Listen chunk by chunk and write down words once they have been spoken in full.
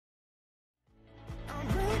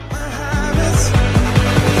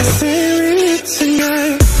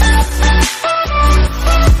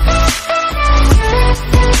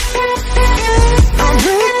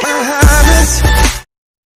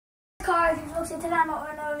Boozled. Today I'm on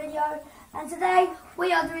another video, and today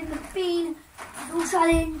we are doing the bean boozled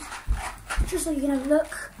challenge. Just so you can have a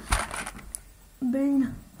look.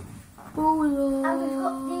 Bean boozled. And we've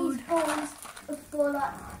got these balls for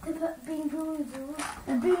like to put bean boozled.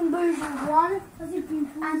 The bean boozled one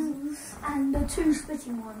and the two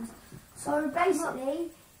splitting ones. So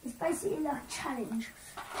basically, it's basically like a challenge.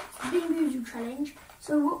 The bean boozled challenge.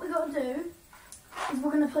 So what we're going to do is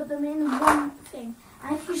we're going to put them in one thing.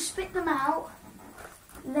 And if you spit them out,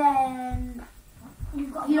 then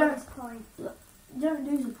You've got you a don't, bonus point. you don't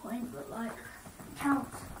lose a point, but like it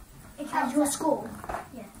counts It as counts your as- score.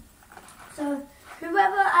 Yeah. So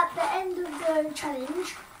whoever at the end of the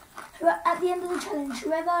challenge,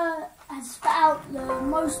 whoever has spat out the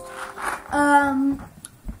most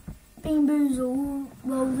bean boozled,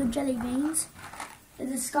 well, the jelly beans, the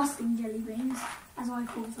disgusting jelly beans, as I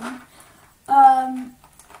call them,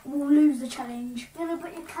 will lose the challenge. You're gonna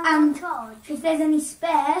put your camera in charge. If there's any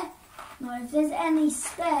spare,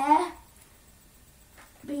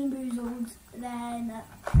 bean boozled, then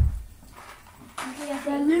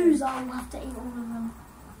the loser will have to eat all of them.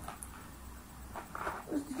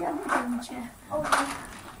 Did you have a in the chair? Oh,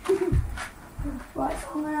 Right, so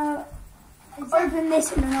I'm gonna open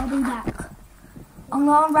this and then I'll be back. I'm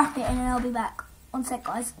gonna unwrap it and then I'll be back. One sec,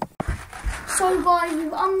 guys. So, guys,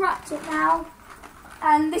 we've unwrapped it now,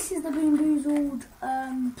 and this is the bean boozled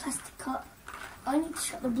plastic cup. I need to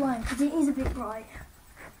shut the blind because it is a bit bright.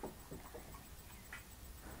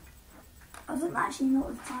 I don't actually know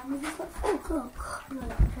what the time is. It's like 4 o'clock. no,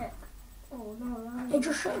 check. Oh no. It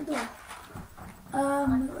just shut the door.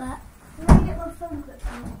 Look at that. Let me get my phone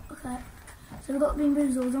quickly. Okay. So we've got bean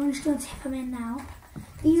boozled. I'm just going to tip them in now.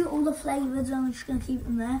 These are all the flavours, and I'm just going to keep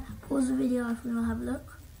them there. Pause the video if you want to have a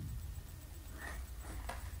look.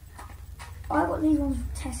 I got these ones from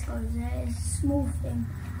Tesco's. They're a small thing.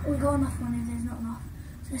 We've got enough one if there's not enough.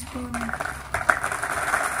 So let's pour them in.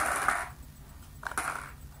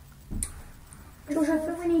 Josh, I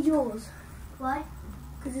think we need yours. Why?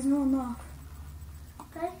 Because there's not enough.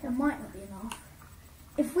 Okay. There might not be enough.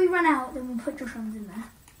 If we run out, then we'll put your ones in there.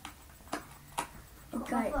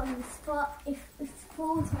 Okay. If it's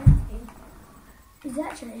 4:20. Is it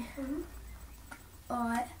actually?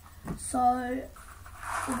 Alright. So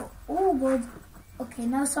we've got all good. Okay,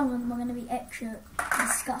 now some of them are going to be extra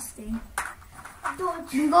disgusting. We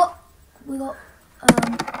got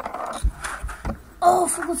oh,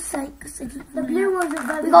 for God's sake. The blue ones are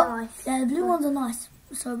very nice. nice. Yeah, the blue ones are nice,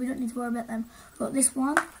 so we don't need to worry about them. We got this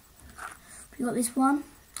one. We got this one.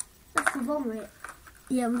 That's the vomit.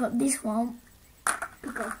 Yeah, we got this one.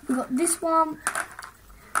 We got this one.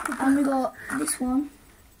 And we got this one.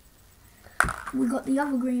 We got the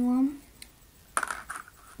other green one.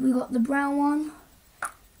 We got the brown one.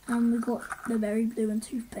 And we got the berry blue and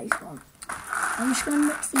toothpaste one. I'm just going to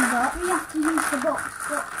mix these up. We have to use the box.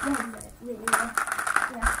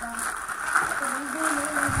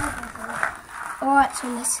 Alright, so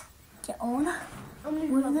let's get on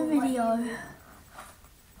with the video.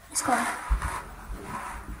 Let's go.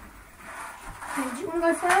 Okay, do you want to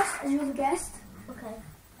go first as you're the guest? Okay.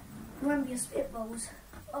 Remember your spitballs.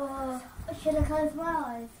 Should I close my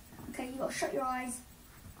eyes? Okay, you got to shut your eyes.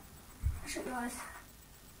 Shut your eyes.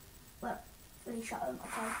 Well, really shut them.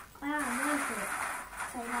 Okay. I am. Where's it?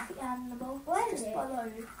 Okay, now put your hand in the bowl. Where is Just it? below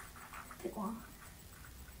you. Pick one.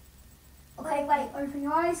 Okay, wait. Open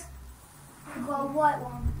your eyes. You've got a white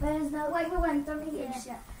one. Where's the? Wait. Don't eat it just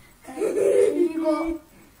yet. Okay. So you got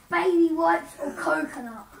baby wipes or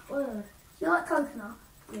coconut. Ugh. You like coconut?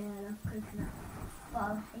 Yeah, I love coconut. But I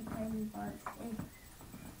hate baby wipes.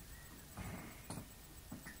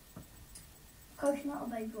 Coconut or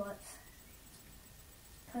baby wipes?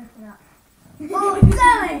 Coconut. Oh,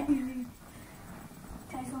 damn it!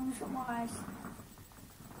 Okay, so I'm gonna shut my eyes.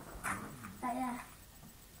 Like that.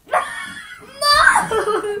 No!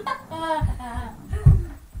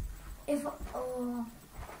 If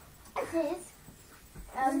It is.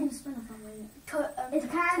 doesn't even smell of something. It's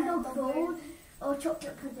candle food or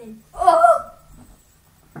chocolate pudding. Oh!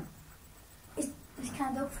 It's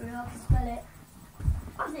canned dog food. I can smell it.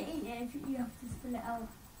 I have to eat it if you have to spill it out.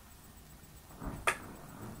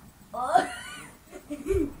 Oh!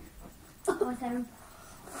 Oh, so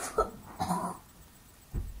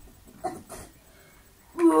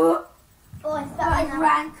oh, it's That is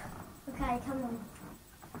rank. Okay, come on.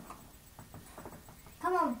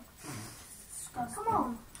 Come on. Come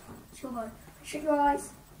on. Sure, go. Shut your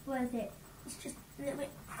eyes. Where is it? It's just a little bit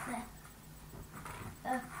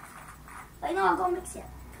there. Wait, no, I've got to mix it.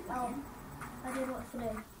 Oh, I don't know what to do.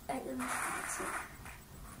 Wait, let me mix it.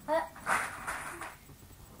 Wait.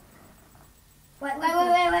 Wait.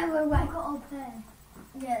 or pear?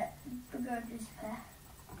 Yeah, booger juicy pear.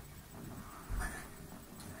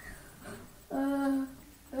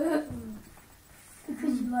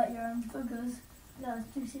 Because you like your own boogers. No,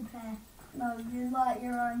 it's juicy pear. No, you like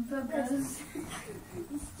your own boogers.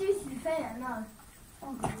 It's juicy pear, no.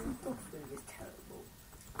 Oh, dog food is terrible.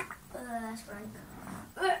 That's rank.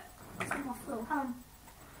 It's on my floor.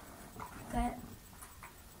 Okay.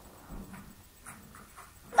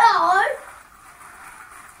 No!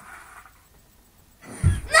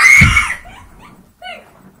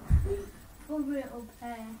 Vomit or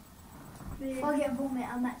pear? If I get vomit,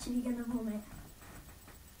 I'm actually gonna vomit.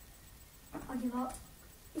 I give up.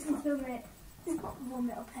 It's not vomit. It's not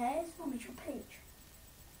vomit or pear, it's vomit or peach.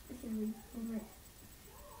 This is vomit.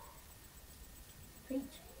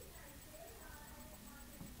 Peach.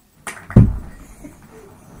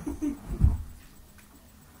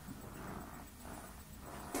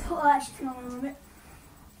 Oh, I actually think I'm gonna vomit.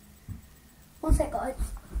 One sec, guys.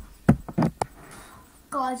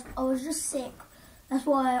 Guys, I was just sick. That's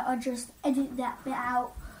why I just edited that bit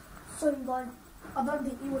out. So, guys, I don't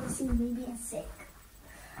think you want to see me being sick.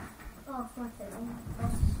 Oh, it's my turn.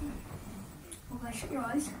 Okay, shut your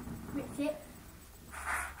eyes. Mix it.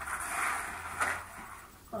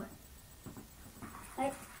 Go.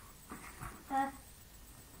 Hey.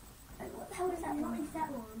 What the hell is that? What is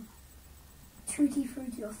that one? Tutti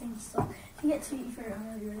Frutti or Thinky Stop. If you get Tutti Frutti, I'm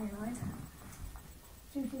going to be really annoyed.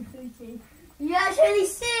 Tutti Frutti. You actually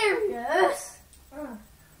serious? Oh.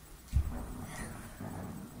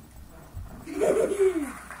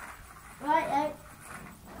 Right,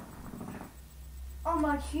 Oh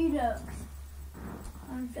my Cheetos.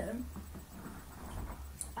 I'm feeling.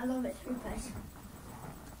 I love it, toothpaste.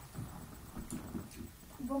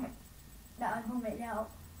 Vomit. That I vomit it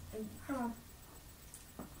out. Come on.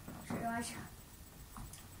 Shut your eyes.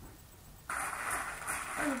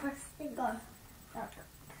 oh, but stink. Go. That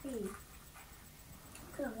pee.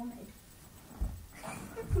 Could have vomited.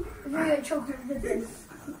 If you get chocolate pudding.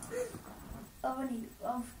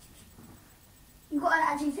 You've got to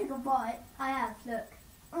actually take a bite. I have, look.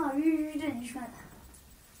 Oh, you didn't. You just went.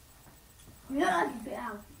 You don't have to spit it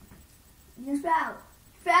out. You can spit it out.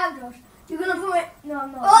 Spit it out, Josh. You're going to vomit. No,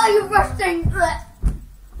 I'm not. Oh, you're rusting.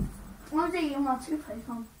 I'm eating my toothpaste,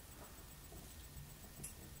 Mum.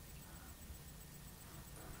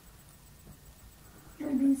 It's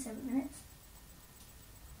only been 7 minutes.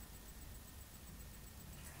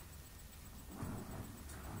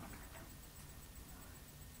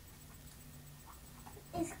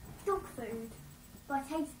 It's dog food, but it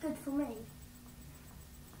tastes good for me.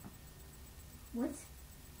 What?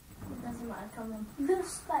 It doesn't matter, come on. I'm going to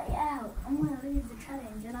spat it out. I'm going to lose the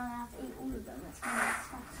challenge and I have to eat all of them. That's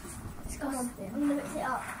Come on, disgusting. I'm going to mix it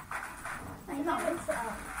up. I'm not Mix it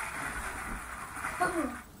up.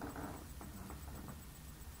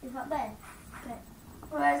 Is that there? Okay.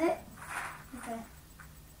 Where is it? Okay.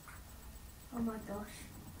 Oh my gosh.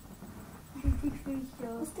 Tutti Frutti.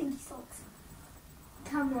 The stinky socks.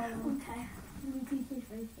 Come on. Okay. Tutti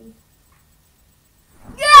Frutti.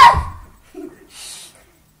 Yeah!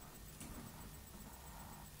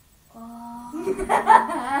 Oh.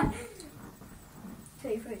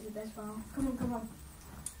 Tutti Fruit's the best one. Come on, come on.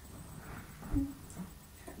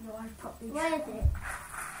 Shut your eyes properly. Where is it?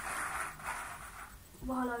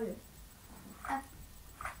 Well, hello.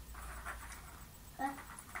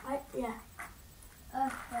 Right, yeah.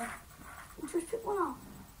 Okay. Just pick one up.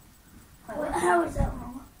 Wait, What the hell is that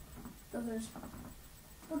one? Buggers.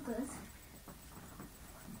 Boogers.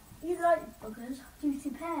 You like buggers? Juicy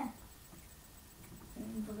pear.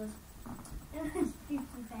 Buggers.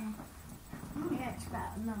 Juicy pear. Yeah, it's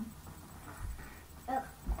better than them.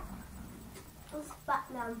 What's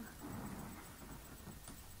Batman?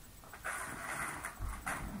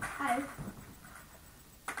 How?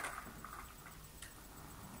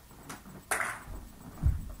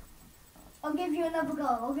 I'll give you another go.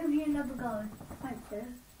 I'll give you another go. Thank you.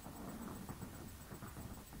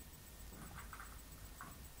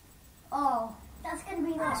 Oh, that's going to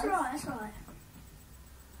be nice. That's right, that's right.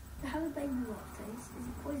 How would baby water taste? Is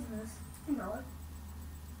it poisonous? No.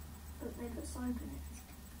 But they put soap in it.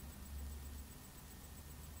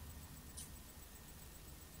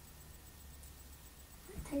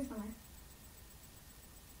 It tastes nice.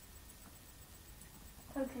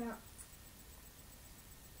 Coconut.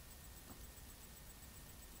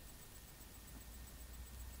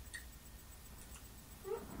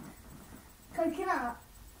 Coconut.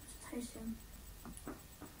 Just taste them.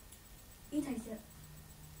 You taste it.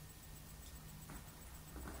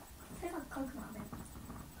 Tastes like coconut a bit.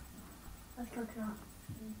 That's coconut.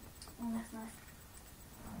 Oh, that's nice.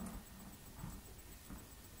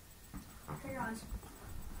 eyes.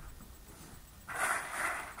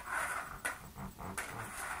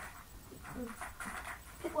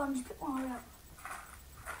 Pick one, just pick one, hurry up.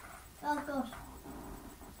 Oh gosh.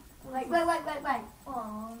 Wait.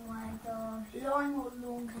 Oh my gosh. Lawn or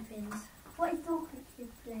lawn clippings? What is dog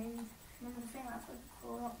clippings? Remember the thing that's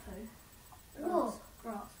for not poo? What?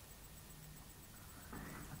 Grass.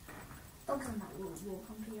 Dogs on that walk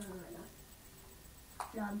on pee over it though.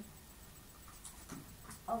 Done.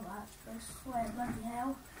 Alright, I swear, bloody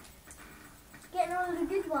hell. Getting all the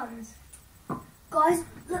good ones. Guys,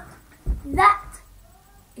 look, that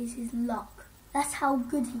is his luck. That's how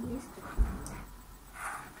good he is.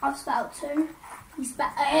 I've spat out 2. He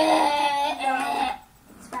spat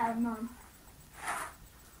out 9.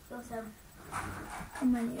 Awesome. How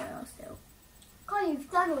many are still? God, you've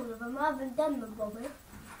done all of them. I haven't done them, Bobby.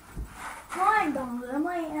 I ain't done with them.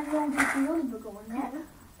 I ain't had long time to the one yet.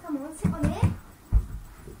 Come on, sit on it.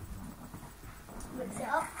 Mix it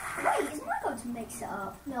up. Wait, it's my go to mix it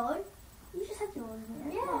up. No. You just had yours,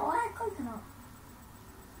 didn't you? Yeah. Oh, I had coconut.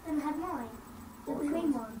 Then I had mine. The What was green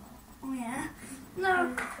yours? one. Oh yeah. No.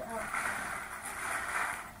 Mix it up.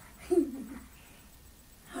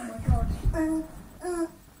 Oh my gosh.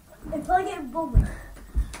 If I get Bobby.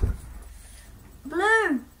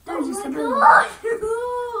 Blue. Oh just my a blue. gosh.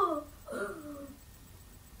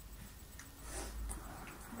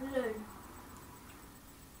 Blue.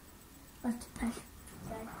 Let's pick.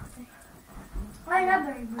 I have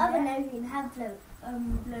very blue. I don't even have blue.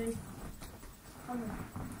 Blue. We'll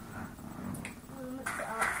mix it up.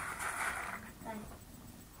 Okay.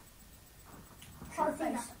 Can't see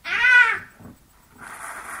that. Ah!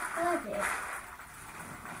 I like it.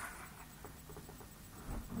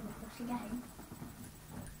 What's the game?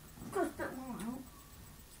 Got to spit one out.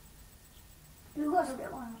 You've got to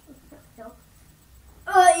spit one out.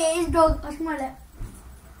 Oh, yeah, it's dog. I smell it.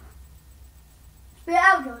 Spit it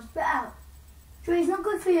out, George. Spit it out. Sure, it's not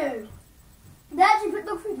good for you. They actually put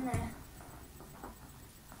dog food in there.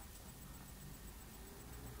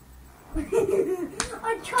 I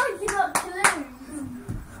tried to not to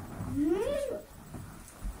lose.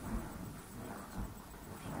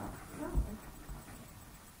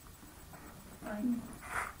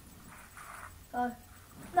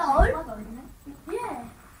 No. I got it in it. Yeah.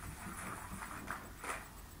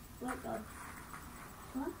 Wait, God.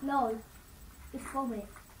 No. It's vomit.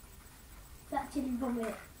 It's actually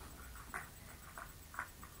vomit.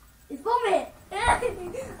 It's vomit! I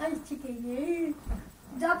was checking you.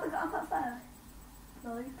 Did I pick it up at first?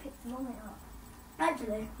 No, you picked vomit up.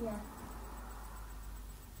 Actually, Yeah.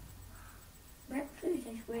 red food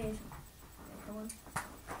tastes weird. Come on.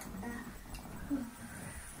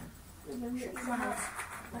 Shit my house.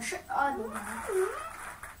 My shit I don't know.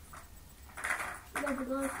 Never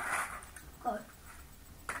go. Go.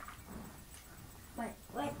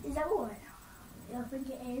 Wait, is that all right? Yeah, I think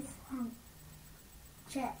it is.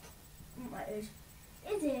 Check. Right, it is.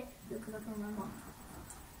 Is it? Because I can remember.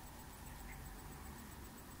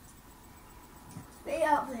 Spit it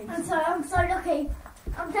out, please. I'm sorry, I'm so lucky.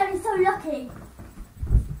 I'm getting so lucky.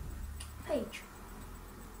 Peach.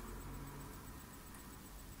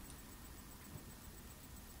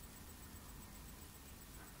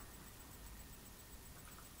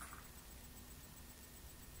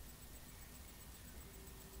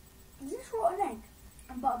 Is this rotten egg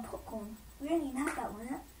and buttered popcorn? We didn't even have that one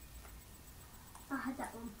yet. I had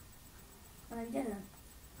that one. No, we didn't.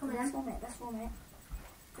 Come on, Let's vomit. Let's vomit.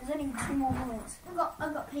 There's only 2 more minutes. I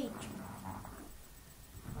got peach.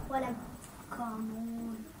 Well, Come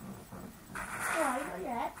on. alright, not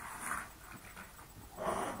yet.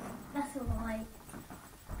 That's alright.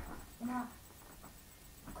 No.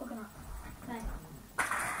 Coconut. Okay.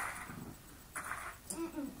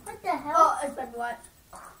 What the hell? Oh, it's baby white.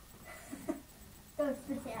 Don't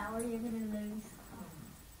spit it out or you're gonna lose.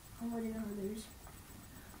 I'm really going to lose.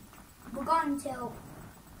 We're going until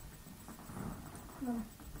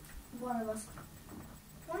one of us.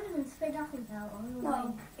 One of them spit nothing out.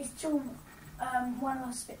 No, it's till one of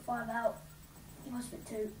us spit 5 out. You must spit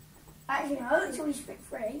 2. Actually, no, until we spit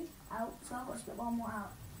 3 out. So I've got to spit 1 more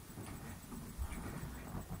out.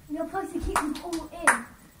 You're supposed to keep them all in.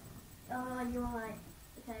 Oh, you're right.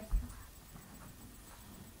 Okay.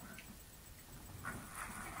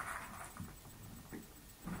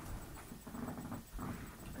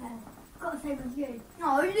 Gotta say it was good.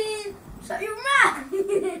 No, Liz. So you're mad.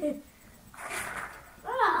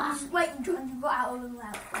 Just wait until you've got out all of them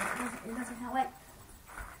out. It doesn't count. Wait.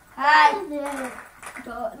 Hey. What is it?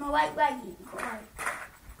 No, wait. You've got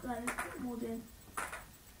wait. More doing.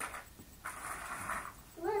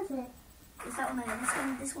 Where is it? Is that one there?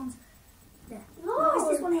 This one's. Yeah. No. No, it's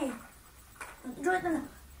this one here. no.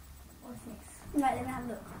 What's this? Right, let me have a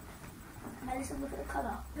look. Now let's have a look at the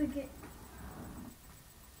colour. Okay.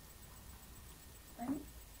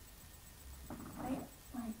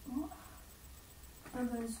 Wait, what?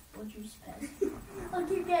 Burgers or juice pears? I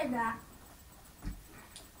keep getting that.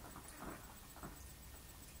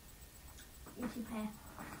 Itchy pear.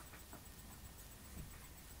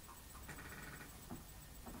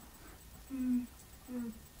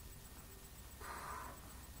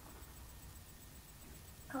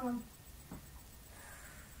 Come on.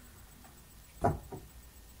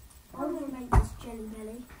 I'm going to make this jelly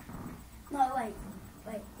belly. No, wait.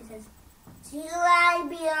 It says, do I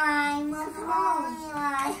be lying?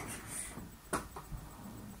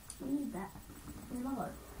 We need that. Is it logo?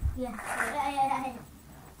 Yeah.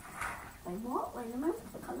 Wait, what? Wait, let me look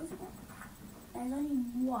at the colours again. There's only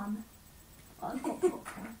one. Oh, I've got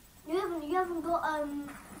popcorn. You haven't got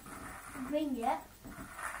green yet.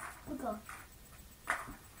 Look on.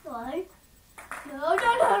 No.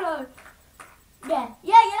 No. Yeah.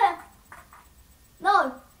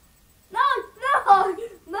 No.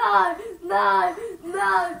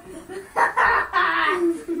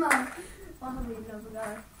 I'll have another go.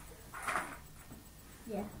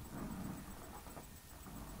 Yeah.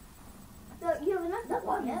 No, you haven't had What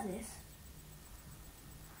one yet. is this?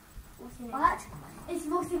 What's in it? What? It's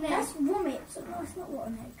rotten egg. That's vomit. So no, it's not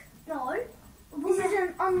rotten egg. No. This is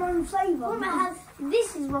an unknown flavour. Vomit has.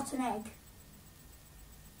 This is rotten egg.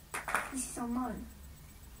 This is unknown.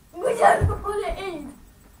 We don't know what it is.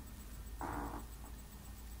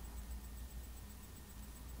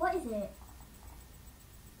 What is it?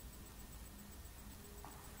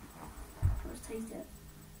 Let's taste it.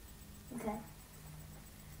 Okay.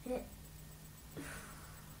 It.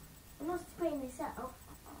 I'm not spraying this out.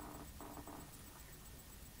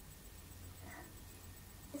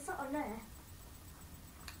 It's not on there.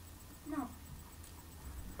 No.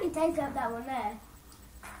 It tastes like that one there.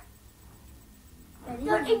 Yeah, these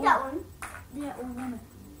Don't are eat that vomit. one. Yeah, all vomit.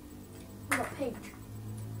 I got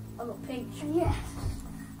peach. Yes.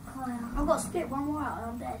 I've got to spit one more out and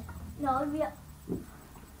I'm dead. No, we are.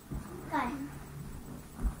 Guy,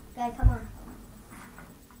 come on.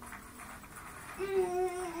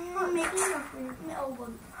 Mix. Little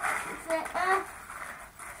one. It's it.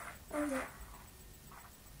 What is it?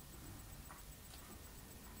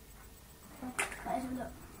 That is a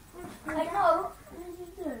look. Wait, no. What did you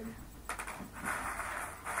do?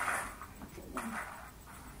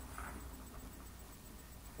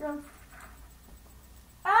 No.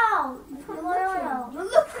 Ow! You put my eye out. You're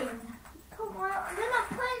looking. Put my eye. You're not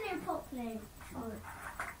playing it properly. Oh.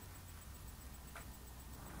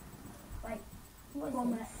 Wait. What is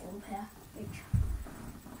Vomit this? or pear. Peach.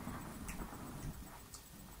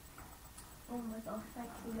 Oh my gosh, thank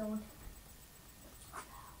you, Lord.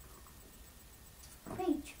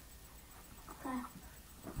 Peach. Okay.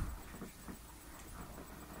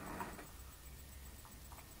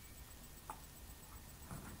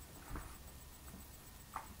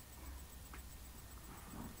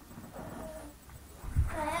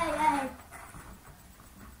 Hey.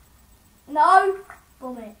 No!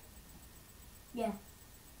 Vomit. Yeah.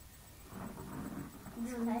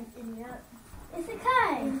 It's okay. It's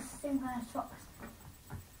okay. It's the same kind of socks.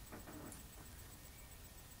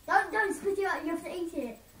 Don't spit it out, you have to eat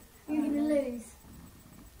it. You're gonna lose.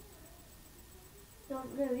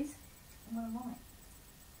 Don't lose. I'm gonna vomit.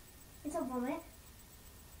 It's a vomit.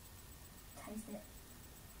 Taste it.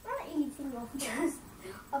 I'm not eating your food.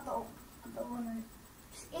 I don't want to.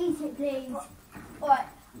 Just eat it, please. Alright,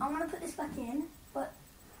 I'm gonna put this back in, but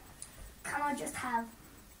can I just have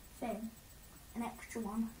an extra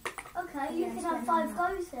one? Okay, you Yeah, can have spit 5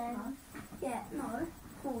 another goes then. No. Yeah, no.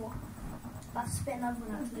 4. I have to spit another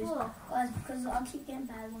one out to lose. Four. Guys, because I keep getting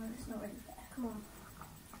bad ones, it's not really fair. Come on.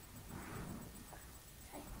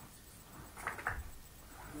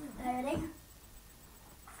 Okay, ready?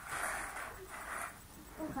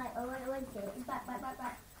 Okay, wait. It's back.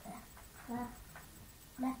 There.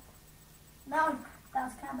 Left. No, that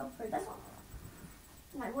was candle fruit. That's what.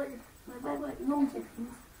 Wait, what is it? Wait. Long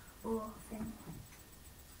things or thing?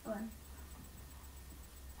 One.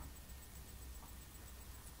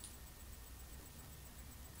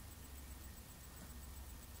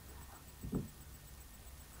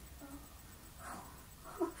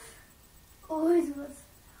 Always was.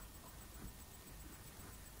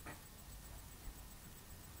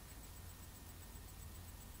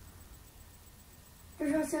 I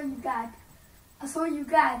saw you gag. I saw you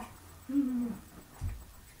gag.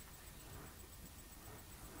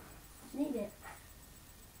 Need it.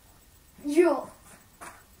 Yo.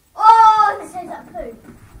 Oh, this tastes like poop.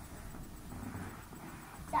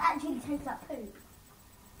 That actually tastes like poop.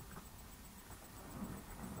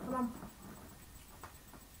 Come on.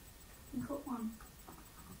 You got one.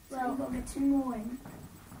 So Well, you've got to get 2 more in.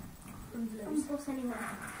 And I'm lose. boss anyway.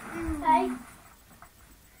 Mm. Okay.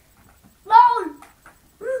 No!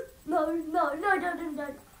 No, no, no, no, no, no.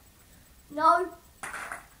 No.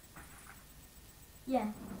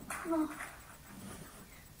 Yeah. No.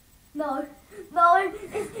 No. No.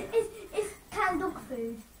 It's canned dog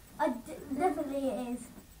food. Definitely it is.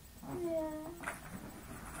 Yeah.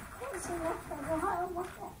 It's a rough one. I don't want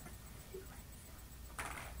it.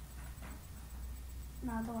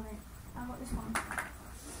 No, I don't want it. I got this one.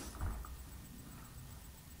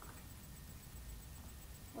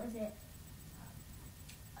 What is it?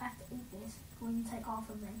 I have to eat this when you take half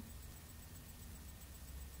of me.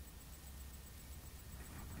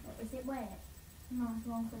 Is it wet? No, it's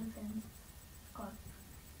wrong for the fins. God.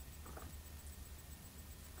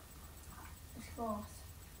 It's fast.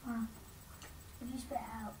 If you spit it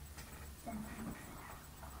out, then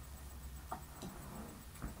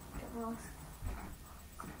get lost.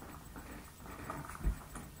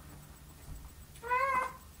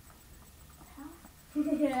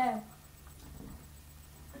 Yeah.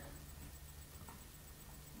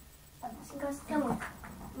 Come on.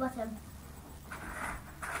 Bottom.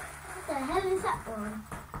 What the hell is that one?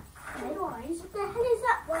 Hey guys, What the hell is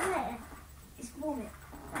that one there? it's vomit.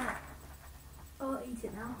 Oh, eat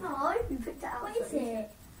it now. No. You picked it out. What so is eat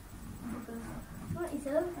it? What is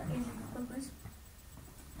it? That is bumpers.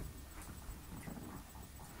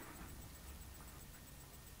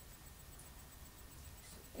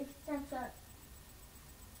 It's just like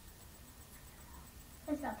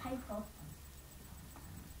it's like paper.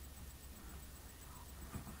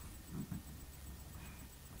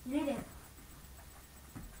 Read it.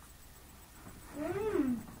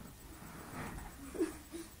 Mmm.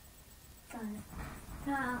 Done it.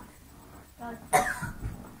 Nah. Done.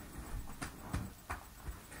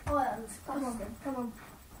 Oh, that was Come on. disgusting. Come on.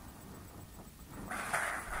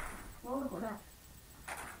 Oh, look at that.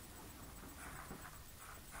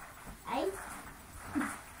 Hey. Oh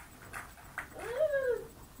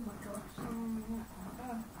my gosh. Come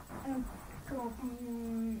on.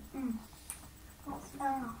 What's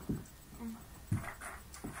that?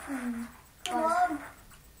 Come on.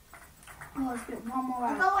 Oh, let's get one more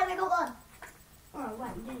I out. got one. I got one. Oh,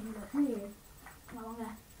 wait, you didn't do it. Here. No, I'm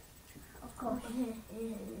there. Of course. Here.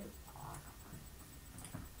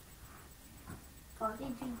 God, did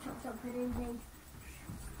you chop something in these?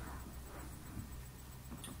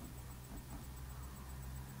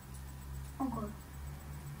 Oh, God.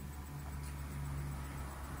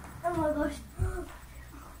 Oh my gosh.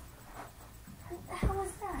 What the hell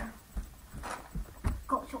was that?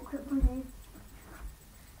 Got chocolate pudding.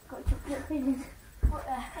 Got chocolate pudding. What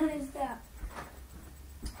the hell is that?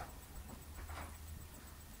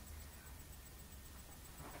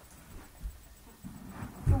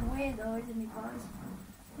 It's all weird though, isn't it, guys?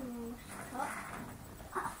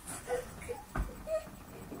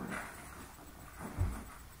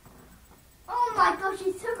 Oh my gosh,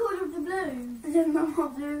 he took all of the blues. There's no more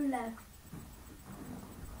blue left.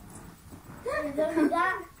 There's only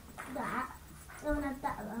that. No one had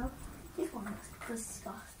that though. This one looks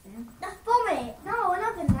disgusting. That's vomit. No, I'm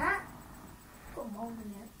not having that. Got mold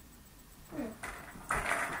in it. Yeah.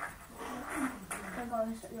 There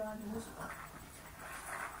goes your animals.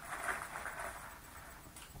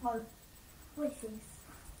 Well, What is this?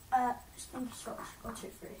 stinky socks. Got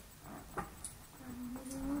it free.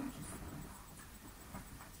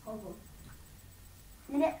 Hold on.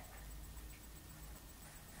 Minute.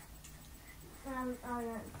 I don't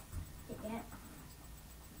it yet.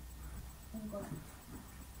 Oh god.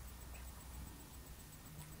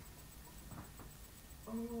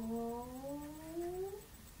 Oh,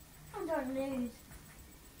 I don't lose.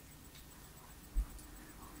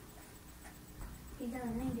 He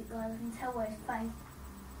doesn't need it, guys. I can tell by his face.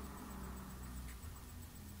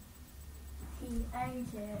 He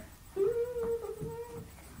ate it.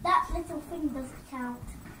 That little thing doesn't count.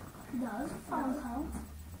 He does. No. Count.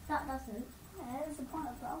 That doesn't. Yeah, there's a point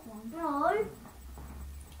of that one. No.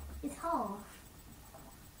 It's half.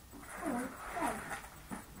 Oh, okay.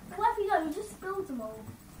 What have you done? You just spilled them all.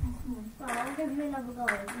 Right, I'll give you another go.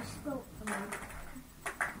 You spilled them all.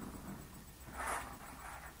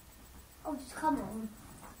 Oh, just come on.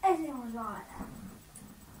 Everything was right.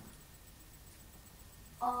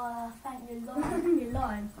 Oh, thank you, Lord. You're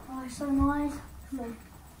lying. Oh, it's so nice. Come on.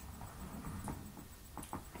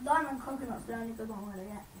 Lime and coconut's the only good one we're gonna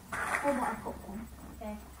get. Or butter popcorn.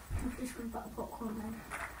 Okay. This was butter popcorn then.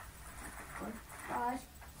 Good. Guys,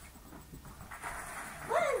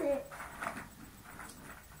 What is it?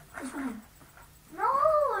 this one. No.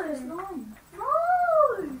 It's lime. No.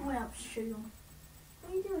 Oh, choose one.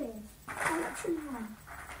 What are you doing? I'll let choose one.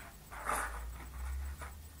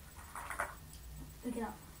 Pick it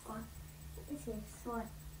up. Go on. What is this? Right.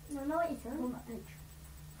 No, no, it isn't. On that page.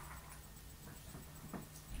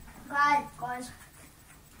 Guys.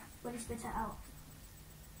 When you spit it out.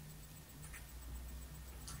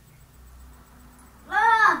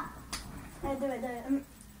 Ah! No, do it.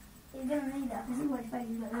 You're gonna need that. This is what your face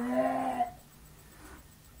is like.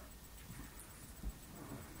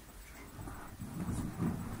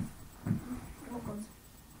 Oh God.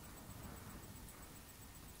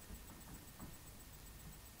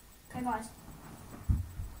 Okay, guys.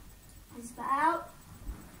 Spit out.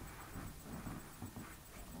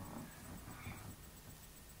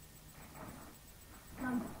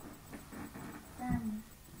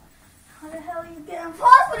 How the hell are you getting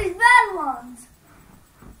fast for these bad ones?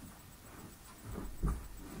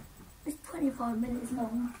 It's 25 minutes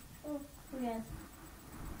long. Oh, yes.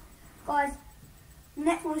 Guys, the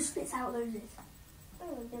next one who spits out loses. I'm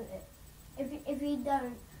going to do it. If you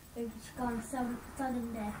don't, we've just gone sudden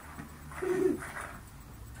death.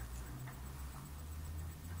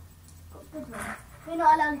 Good one. We're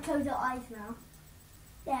not allowed to close our eyes now.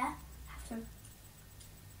 Yeah, have to.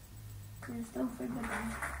 Because there's still 3 good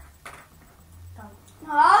ones. Don't.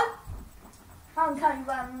 No! I can't tell you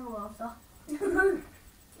about another one after. You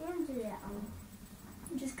don't do that.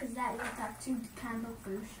 Just because that you have to have 2 canned dog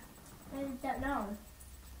food. I don't know.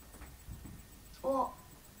 Or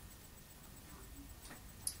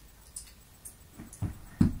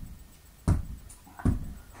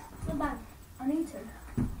Go back. I need to.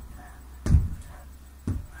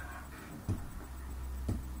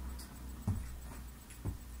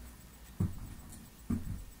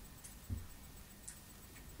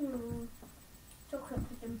 Chocolate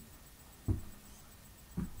pudding. I'm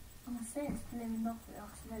gonna say it's living dog food,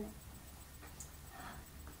 I smell it.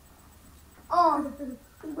 Oh,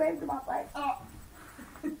 He waved them up like, oh.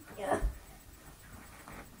 Yeah.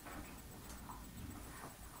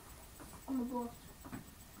 on the board.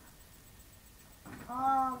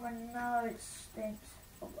 Oh, no, it stinks.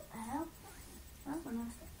 Oh, what the hell? That's a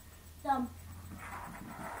nice thing. Done.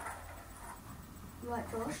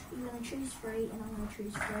 Right, Josh, you're going to choose 3 and I'm going to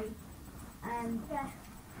choose 3. And Yeah.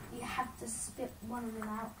 you have to spit one of them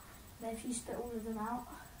out. But if you spit all of them out,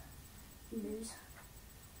 you lose.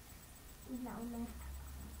 Leave that on there.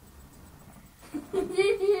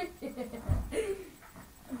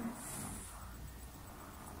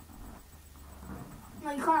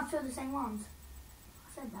 No, you can't fill the same ones.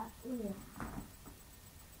 I said that. Yeah.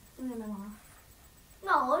 Give me another one.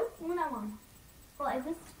 No. Give me another one. Whatever.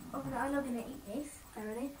 I'm not going to eat this. Okay,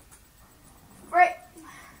 ready? 3,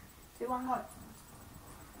 2, 1, go.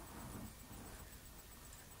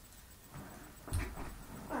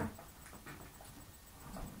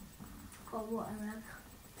 God, what a man.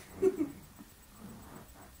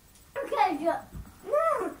 Okay, Joe.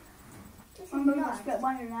 No. This is I'm going to nice. spit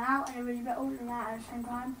one of them out and everybody spit all of them out at the same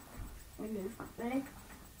time. We lose. Ready?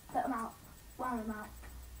 Spit them out. One of them out.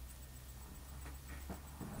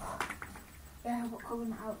 Yeah, I've got cold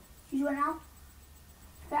one out. Choose one out.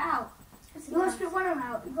 Spit it out. This is You got to nice. spit one of them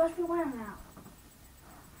out. You got to spit one of them out.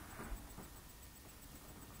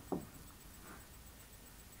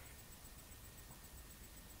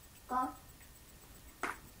 Go.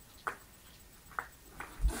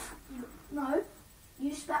 No.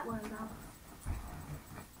 You spat one of them out.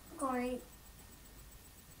 Great.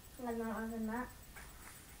 I'm not having that.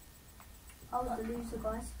 I was the loser,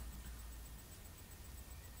 guys.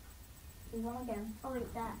 You won again. I'll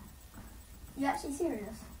eat that. You actually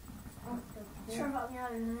serious? Oh, Shove up your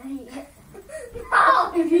nose and eat it.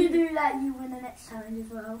 No! If you do that, you win the next challenge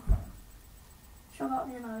as well. Shove up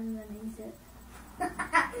your nose and then eat it.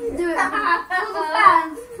 Do it for the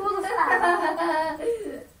fans. For the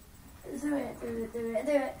fans. Do it.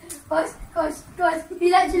 Guys.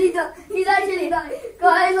 He's actually done.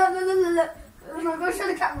 Guys, look. No, go show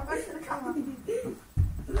the camera.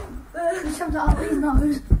 He shoved it up his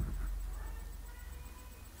nose.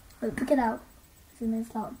 Wait, pick it out. It's in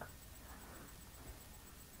his log.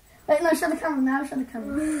 Wait, no, show the camera now.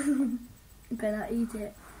 Okay, now eat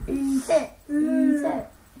it. Eat it.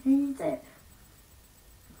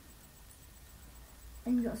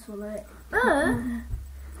 And you gotta swallow it.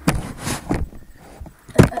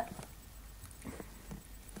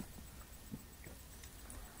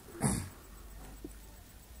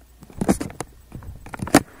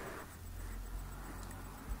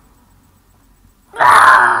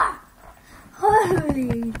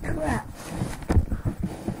 Holy crap.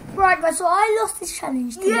 Right guys, so I lost this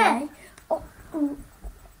challenge today. Yeah. Oh.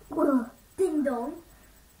 Ding dong.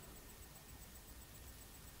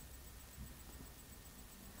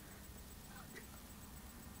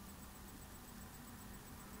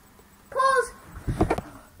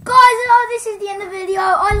 this is the end of the video.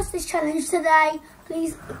 I lost this challenge today.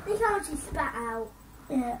 Please, Look how much he spat out.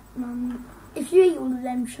 yeah, if you eat all of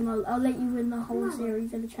them, Shimo, I'll let you win the whole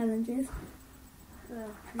series of the challenges.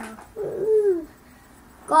 No. Ooh.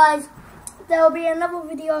 Guys, there will be another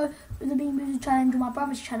video with the Bean Boozled challenge on my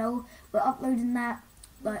brother's channel. We're uploading that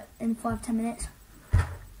like in 5-10 minutes.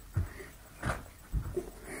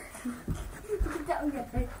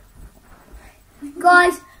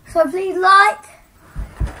 Guys, so please like,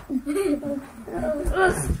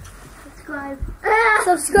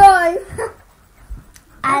 subscribe,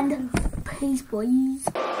 and peace, boys.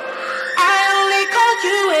 I only call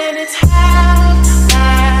you when it's high.